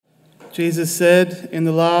Jesus said in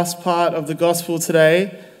the last part of the gospel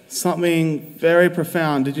today something very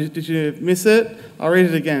profound. Did you miss it? I'll read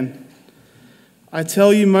it again. I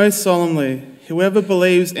tell you most solemnly, whoever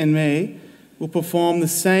believes in me will perform the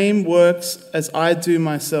same works as I do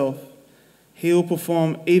myself. He will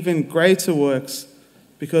perform even greater works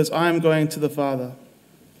because I am going to the Father.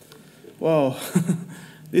 Whoa,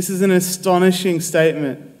 this is an astonishing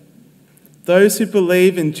statement. Those who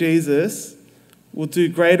believe in Jesus will do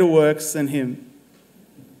greater works than him.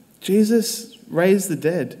 Jesus raised the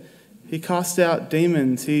dead. He cast out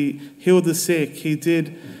demons. He healed the sick. He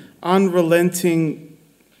did unrelenting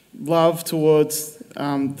love towards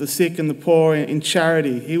the sick and the poor in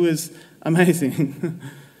charity. He was amazing.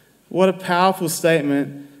 What a powerful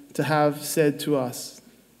statement to have said to us.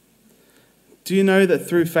 Do you know that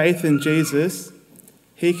through faith in Jesus,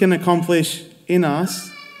 he can accomplish in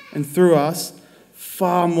us and through us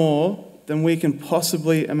far more than we can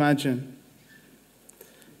possibly imagine?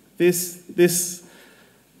 This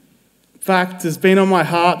fact has been on my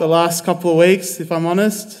heart the last couple of weeks, if I'm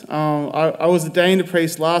honest. I was ordained a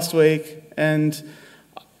priest last week, and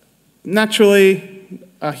naturally,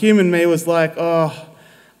 a human me was like,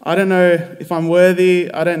 I don't know if I'm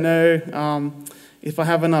worthy. I don't know if I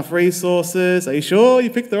have enough resources. Are you sure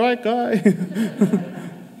you picked the right guy?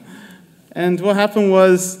 And what happened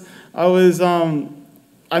was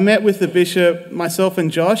I met with the bishop, myself and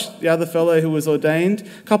Josh, the other fellow who was ordained,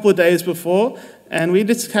 a couple of days before, and we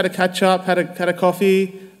just had a catch up, had a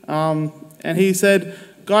coffee, and he said,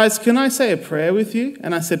 guys, can I say a prayer with you?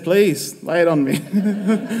 And I said, please, lay it on me.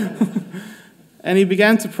 And he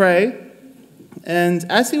began to pray, and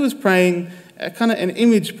as he was praying, kind of an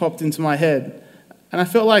image popped into my head, and I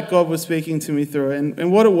felt like God was speaking to me through it.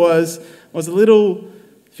 And what it was a little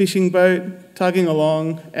fishing boat tugging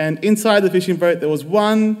along, and inside the fishing boat there was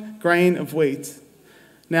one grain of wheat.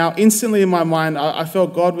 Now, instantly in my mind, I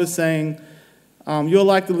felt God was saying, you're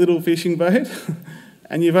like the little fishing boat,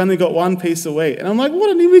 and you've only got one piece of wheat. And I'm like, what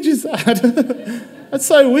an image is that? That's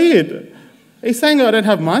so weird. He's saying I don't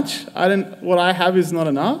have much. What I have is not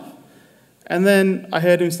enough. And then I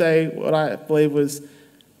heard him say what I believe was,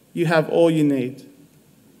 you have all you need.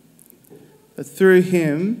 That through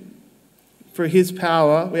him, through his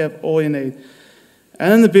power, we have all you need.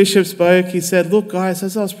 And then the bishop spoke. He said, look, guys,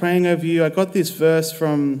 as I was praying over you, I got this verse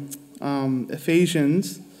from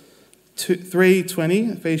Ephesians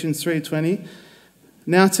 3:20.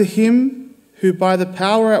 Now to him who by the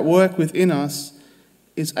power at work within us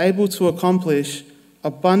is able to accomplish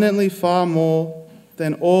abundantly far more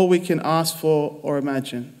than all we can ask for or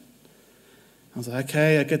imagine. I was like,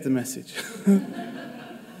 okay, I get the message.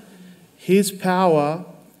 His power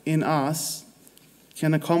in us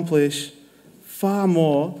can accomplish far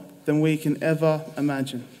more than we can ever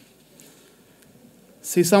imagine.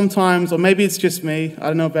 See, sometimes, or maybe it's just me, I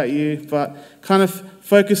don't know about you, but kind of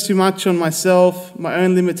focus too much on myself, my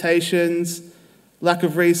own limitations, lack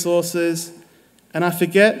of resources, and I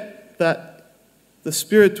forget that the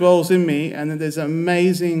Spirit dwells in me and that there's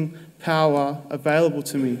amazing power available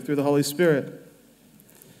to me through the Holy Spirit.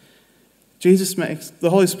 The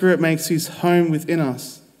Holy Spirit makes his home within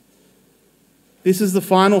us. This is the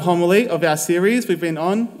final homily of our series we've been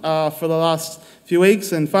on for the last few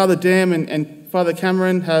weeks, and Father Dam and Father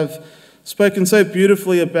Cameron have spoken so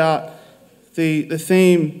beautifully about the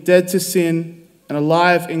theme, dead to sin and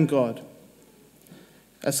alive in God.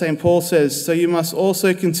 As St. Paul says, so you must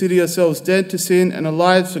also consider yourselves dead to sin and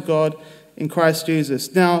alive to God in Christ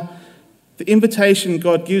Jesus. Now, the invitation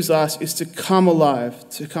God gives us is to come alive,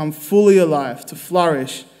 to come fully alive, to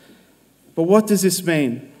flourish. But what does this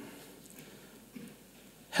mean?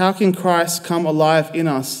 How can Christ come alive in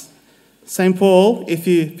us? St. Paul, if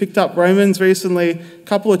you picked up Romans recently, a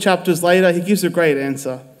couple of chapters later, he gives a great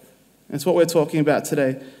answer. That's what we're talking about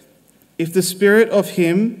today. If the Spirit of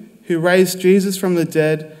him who raised Jesus from the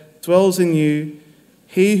dead dwells in you,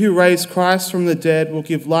 he who raised Christ from the dead will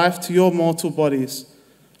give life to your mortal bodies,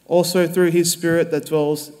 also through his Spirit that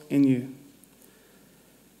dwells in you.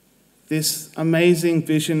 This amazing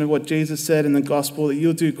vision of what Jesus said in the gospel, that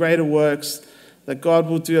you'll do greater works, that God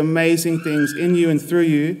will do amazing things in you and through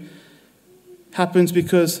you, happens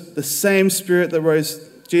because the same Spirit that rose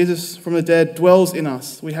Jesus from the dead dwells in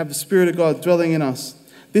us. We have the Spirit of God dwelling in us.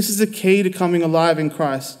 This is the key to coming alive in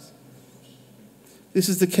Christ. This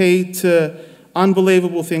is the key to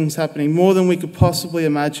unbelievable things happening, more than we could possibly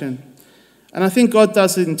imagine. And I think God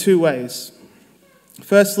does it in two ways.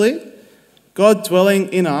 Firstly, God dwelling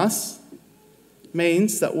in us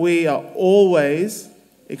means that we are always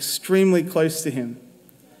extremely close to him.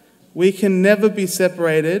 We can never be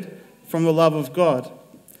separated from the love of God.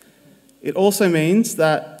 It also means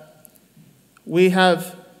that We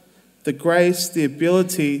have the grace, the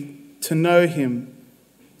ability to know him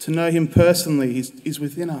personally. He's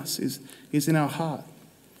within us, he's in our heart.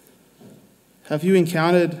 Have you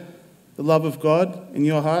encountered the love of God in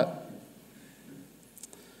your heart?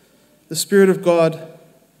 The Spirit of God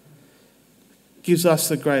gives us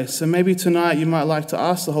the grace. So maybe tonight you might like to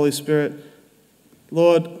ask the Holy Spirit,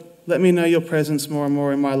 Lord, let me know your presence more and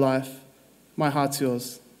more in my life. My heart's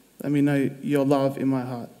yours. Let me know your love in my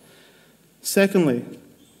heart. Secondly,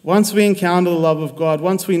 once we encounter the love of God,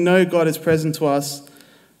 once we know God is present to us,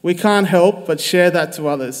 we can't help but share that to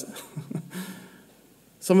others.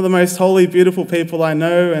 Some of the most holy, beautiful people I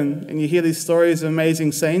know, and you hear these stories of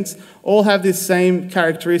amazing saints, all have this same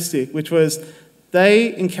characteristic, which was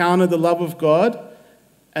they encountered the love of God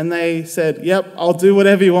and they said, yep, I'll do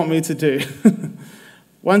whatever you want me to do.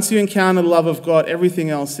 Once you encounter the love of God,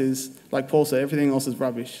 everything else is, like Paul said, everything else is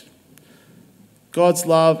rubbish. God's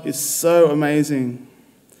love is so amazing,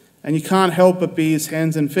 and you can't help but be his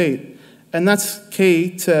hands and feet. And that's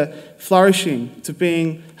key to flourishing,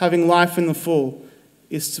 to having life in the full,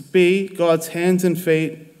 is to be God's hands and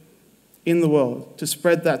feet in the world, to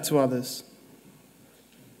spread that to others.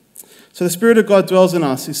 So the Spirit of God dwells in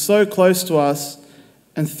us. He's so close to us,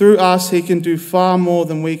 and through us he can do far more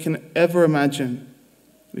than we can ever imagine.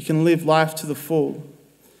 We can live life to the full.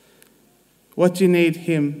 What do you need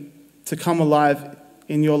him to come alive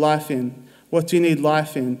in your life in? What do you need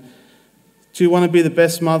life in? Do you want to be the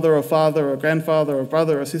best mother or father or grandfather or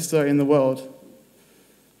brother or sister in the world?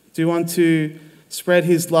 Do you want to spread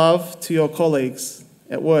his love to your colleagues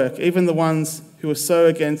at work, even the ones who are so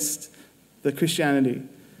against the Christianity?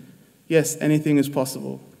 Yes, anything is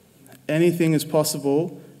possible. Anything is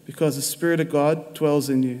possible because the Spirit of God dwells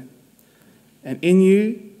in you. And in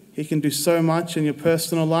you, he can do so much in your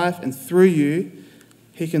personal life, and through you,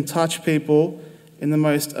 he can touch people in the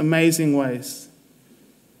most amazing ways.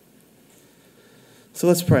 So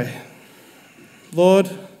let's pray.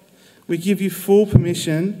 Lord, we give you full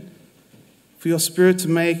permission for your Spirit to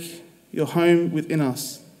make your home within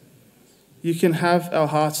us. You can have our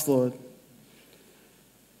hearts, Lord.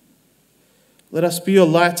 Let us be your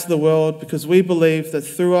light to the world, because we believe that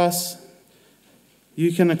through us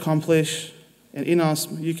you can accomplish, and in us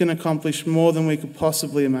you can accomplish more than we could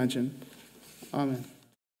possibly imagine. Amen.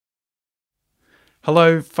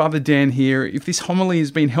 Hello, Father Dan here. If this homily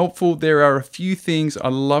has been helpful, there are a few things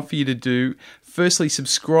I'd love for you to do. Firstly,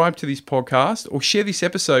 subscribe to this podcast or share this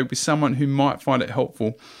episode with someone who might find it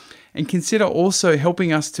helpful. And consider also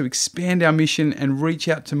helping us to expand our mission and reach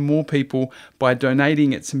out to more people by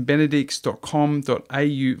donating at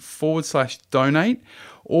stbenedicts.com.au/donate,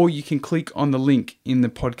 or you can click on the link in the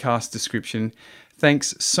podcast description.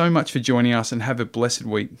 Thanks so much for joining us, and have a blessed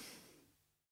week.